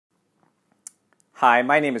Hi,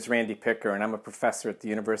 my name is Randy Picker, and I'm a professor at the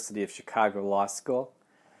University of Chicago Law School.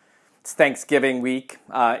 It's Thanksgiving week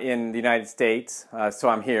in the United States, so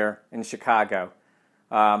I'm here in Chicago.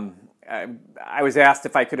 I was asked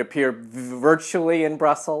if I could appear virtually in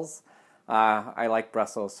Brussels. I like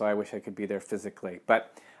Brussels, so I wish I could be there physically.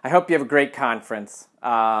 But I hope you have a great conference,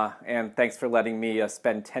 and thanks for letting me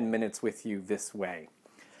spend 10 minutes with you this way.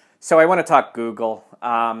 So I want to talk Google.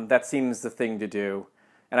 That seems the thing to do.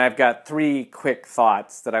 And I've got three quick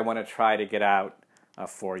thoughts that I want to try to get out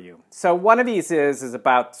for you. So one of these is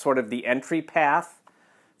about sort of the entry path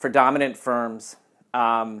for dominant firms.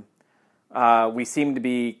 We seem to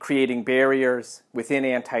be creating barriers within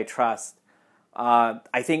antitrust.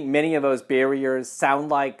 I think many of those barriers sound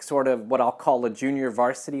like sort of what I'll call a junior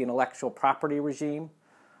varsity intellectual property regime.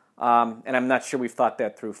 And I'm not sure we've thought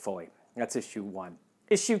that through fully. That's issue one.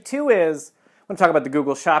 Issue two is, I want to talk about the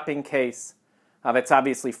Google shopping case. It's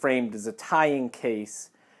obviously framed as a tying case.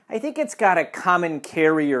 I think it's got a common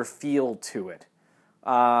carrier feel to it.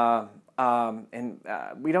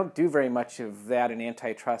 We don't do very much of that in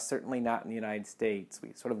antitrust, certainly not in the United States.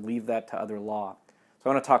 We sort of leave that to other law. So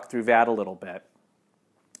I want to talk through that a little bit.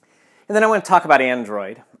 And then I want to talk about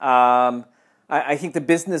Android. I think the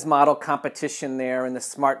business model competition there in the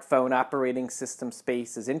smartphone operating system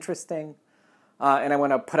space is interesting. And I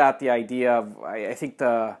want to put out the idea of, I think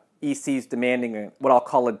the EC is demanding what I'll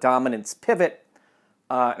call a dominance pivot,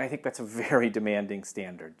 and I think that's a very demanding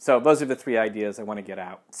standard. So those are the three ideas I want to get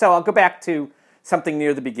out. So I'll go back to something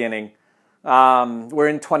near the beginning. We're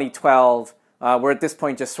in 2012. We're at this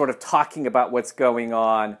point just sort of talking about what's going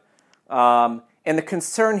on. And the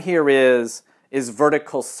concern here is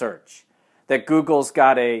vertical search, that Google's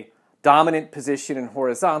got a dominant position in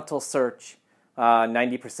horizontal search,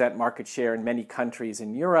 90% market share in many countries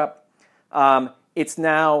in Europe. It's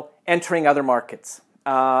now entering other markets.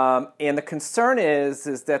 And the concern is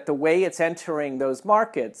that the way it's entering those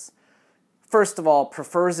markets, first of all,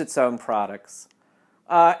 prefers its own products.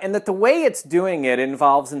 And that the way it's doing it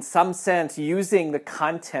involves, in some sense, using the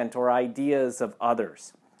content or ideas of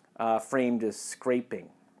others, framed as scraping.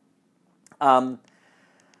 And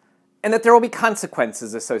that there will be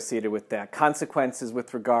consequences associated with that, consequences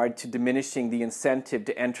with regard to diminishing the incentive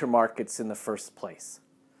to enter markets in the first place.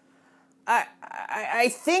 I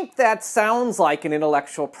think that sounds like an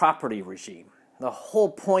intellectual property regime. The whole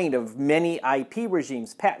point of many IP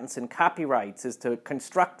regimes, patents and copyrights, is to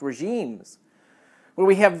construct regimes where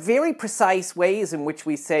we have very precise ways in which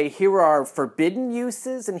we say, here are forbidden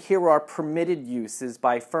uses and here are permitted uses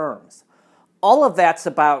by firms. All of that's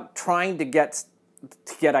about trying to get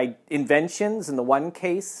inventions in the one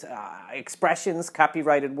case, expressions,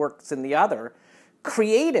 copyrighted works in the other,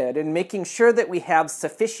 created, and making sure that we have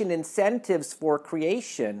sufficient incentives for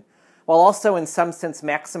creation while also in some sense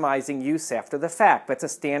maximizing use after the fact. That's a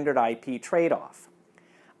standard IP trade-off.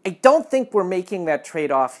 I don't think we're making that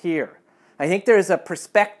trade-off here. I think there's a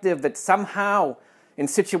perspective that somehow in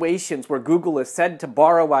situations where Google is said to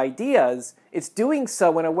borrow ideas, it's doing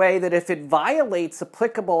so in a way that if it violates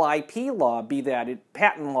applicable IP law, be that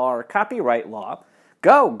patent law or copyright law,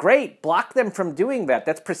 go, great, block them from doing that.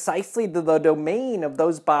 That's precisely the domain of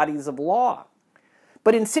those bodies of law.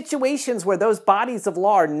 But in situations where those bodies of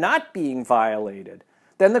law are not being violated,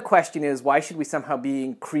 then the question is, why should we somehow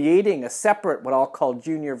be creating a separate, what I'll call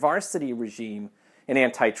junior varsity regime in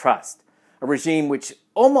antitrust? A regime which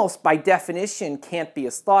almost by definition can't be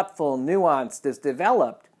as thoughtful, nuanced, as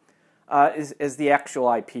developed as the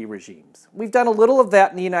actual IP regimes. We've done a little of that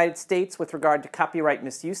in the United States with regard to copyright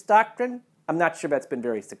misuse doctrine. I'm not sure that's been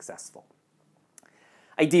very successful.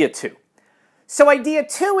 Idea two. So idea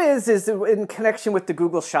two is in connection with the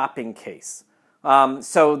Google shopping case.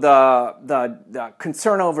 So the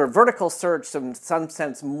concern over vertical search in some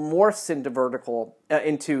sense morphs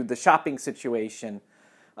into the shopping situation,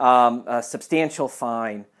 a substantial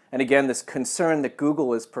fine, and again this concern that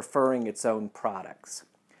Google is preferring its own products.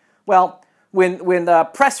 Well, when the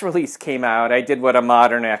press release came out, I did what a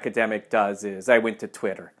modern academic does, I went to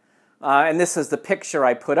Twitter. And this is the picture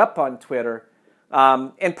I put up on Twitter.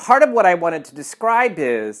 And part of what I wanted to describe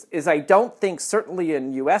is I don't think, certainly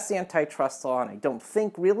in U.S. antitrust law, and I don't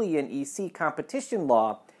think really in EC competition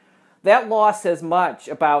law, that law says much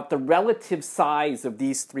about the relative size of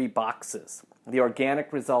these three boxes, the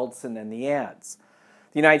organic results and then the ads.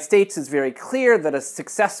 The United States is very clear that a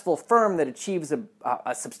successful firm that achieves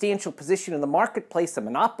a substantial position in the marketplace, a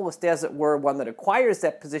monopolist as it were, one that acquires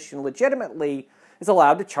that position legitimately, is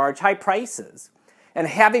allowed to charge high prices. And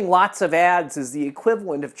having lots of ads is the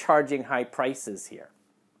equivalent of charging high prices here.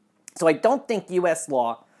 So I don't think U.S.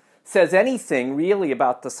 law says anything really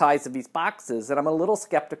about the size of these boxes, and I'm a little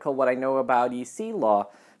skeptical what I know about EC law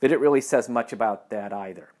that it really says much about that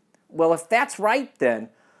either. Well, if that's right, then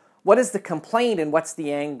what is the complaint and what's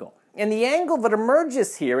the angle? And the angle that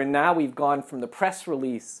emerges here, and now we've gone from the press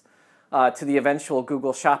release to the eventual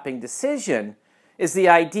Google shopping decision, is the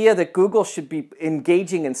idea that Google should be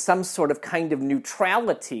engaging in some sort of kind of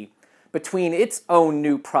neutrality between its own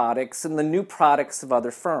new products and the new products of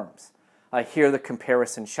other firms. Here, the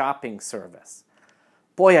comparison shopping service.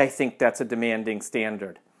 Boy, I think that's a demanding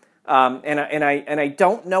standard. And I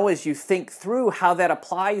don't know, as you think through how that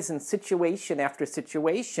applies in situation after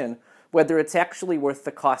situation, whether it's actually worth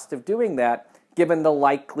the cost of doing that, given the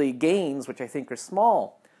likely gains, which I think are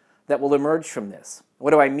small, that will emerge from this.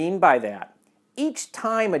 What do I mean by that? Each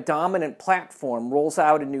time a dominant platform rolls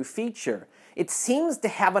out a new feature, it seems to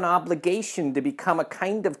have an obligation to become a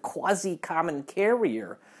kind of quasi-common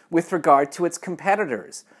carrier with regard to its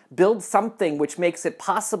competitors. Build something which makes it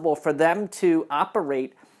possible for them to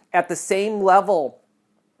operate at the same level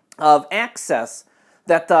of access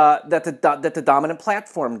that the dominant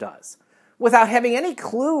platform does, without having any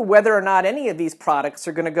clue whether or not any of these products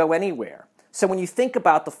are going to go anywhere. So when you think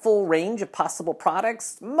about the full range of possible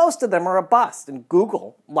products, most of them are a bust. And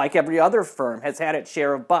Google, like every other firm, has had its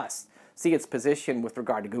share of busts. See its position with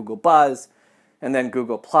regard to Google Buzz and then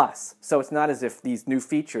Google+. So it's not as if these new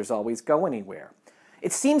features always go anywhere.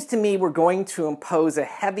 It seems to me we're going to impose a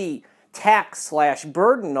heavy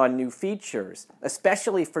tax/burden on new features,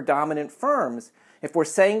 especially for dominant firms, if we're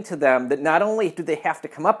saying to them that not only do they have to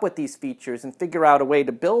come up with these features and figure out a way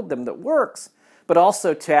to build them that works, but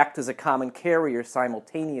also to act as a common carrier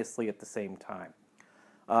simultaneously at the same time.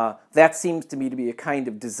 That seems to me to be a kind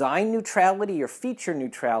of design neutrality or feature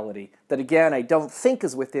neutrality that, again, I don't think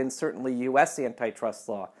is within certainly U.S. antitrust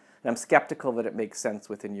law, and I'm skeptical that it makes sense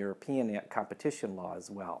within European competition law as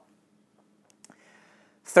well.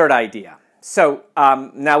 Third idea. So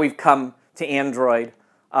now we've come to Android.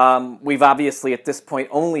 We've obviously at this point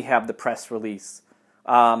only have the press release.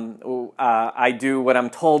 I do what I'm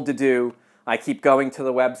told to do. I keep going to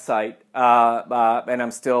the website, and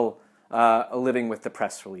I'm still living with the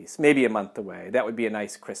press release. Maybe a month away. That would be a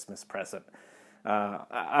nice Christmas present.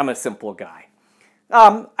 I'm a simple guy.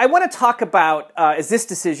 I want to talk about, as this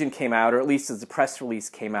decision came out, or at least as the press release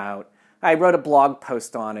came out, I wrote a blog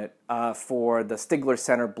post on it for the Stigler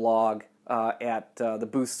Center blog at the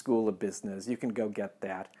Booth School of Business. You can go get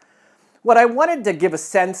that. What I wanted to give a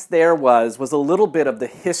sense there was a little bit of the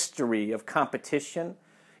history of competition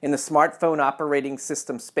in the smartphone operating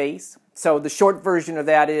system space. So the short version of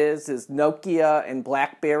that is Nokia and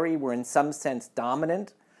BlackBerry were in some sense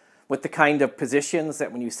dominant with the kind of positions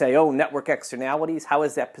that when you say, oh, network externalities, how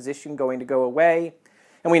is that position going to go away?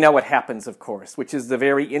 And we know what happens, of course, which is the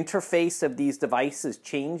very interface of these devices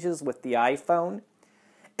changes with the iPhone.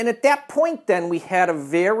 And at that point, then, we had a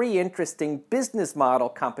very interesting business model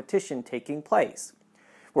competition taking place,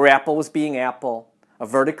 where Apple was being Apple, a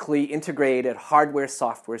vertically integrated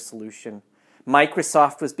hardware-software solution.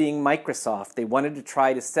 Microsoft was being Microsoft. They wanted to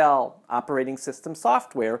try to sell operating system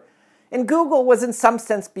software. And Google was in some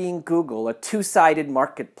sense being Google, a two-sided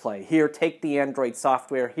market play. Here, take the Android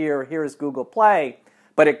software. Here's Google Play.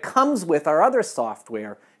 But it comes with our other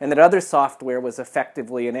software, and that other software was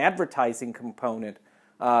effectively an advertising component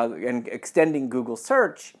and extending Google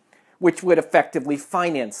Search, which would effectively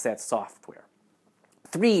finance that software.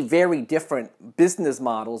 Three very different business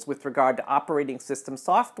models with regard to operating system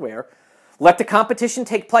software. Let the competition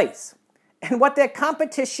take place. And what that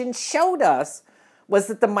competition showed us was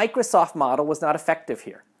that the Microsoft model was not effective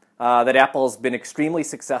here. That Apple's been extremely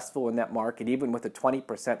successful in that market, even with a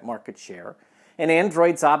 20% market share. And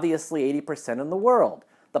Android's obviously 80% in the world.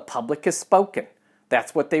 The public has spoken.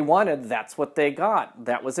 That's what they wanted. That's what they got.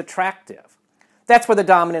 That was attractive. That's where the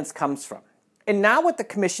dominance comes from. And now what the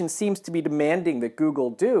Commission seems to be demanding that Google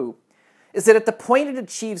do is that at the point it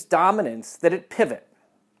achieves dominance, that it pivot,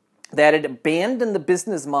 that it abandon the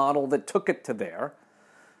business model that took it to there,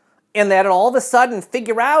 and that it all of a sudden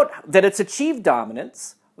figure out that it's achieved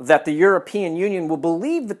dominance, that the European Union will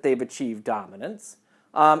believe that they've achieved dominance,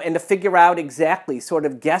 and to figure out exactly, sort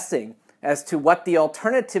of guessing as to what the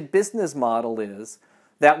alternative business model is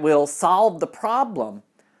that will solve the problem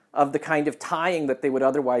of the kind of tying that they would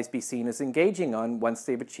otherwise be seen as engaging on once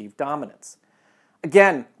they've achieved dominance.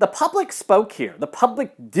 Again, the public spoke here. The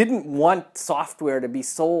public didn't want software to be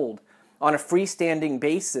sold on a freestanding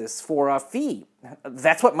basis for a fee.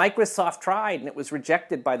 That's what Microsoft tried, and it was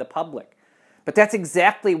rejected by the public. But that's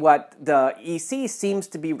exactly what the EC seems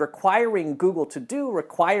to be requiring Google to do.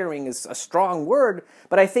 Requiring is a strong word,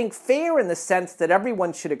 but I think fair in the sense that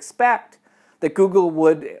everyone should expect that Google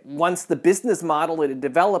would, once the business model it had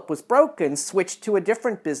developed was broken, switch to a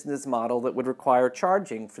different business model that would require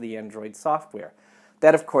charging for the Android software.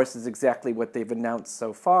 That, of course, is exactly what they've announced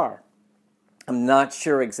so far. I'm not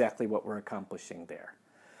sure exactly what we're accomplishing there.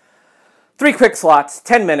 3 quick slots,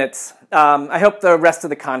 10 minutes. I hope the rest of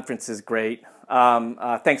the conference is great.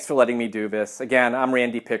 Thanks for letting me do this. Again, I'm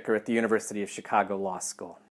Randy Picker at the University of Chicago Law School.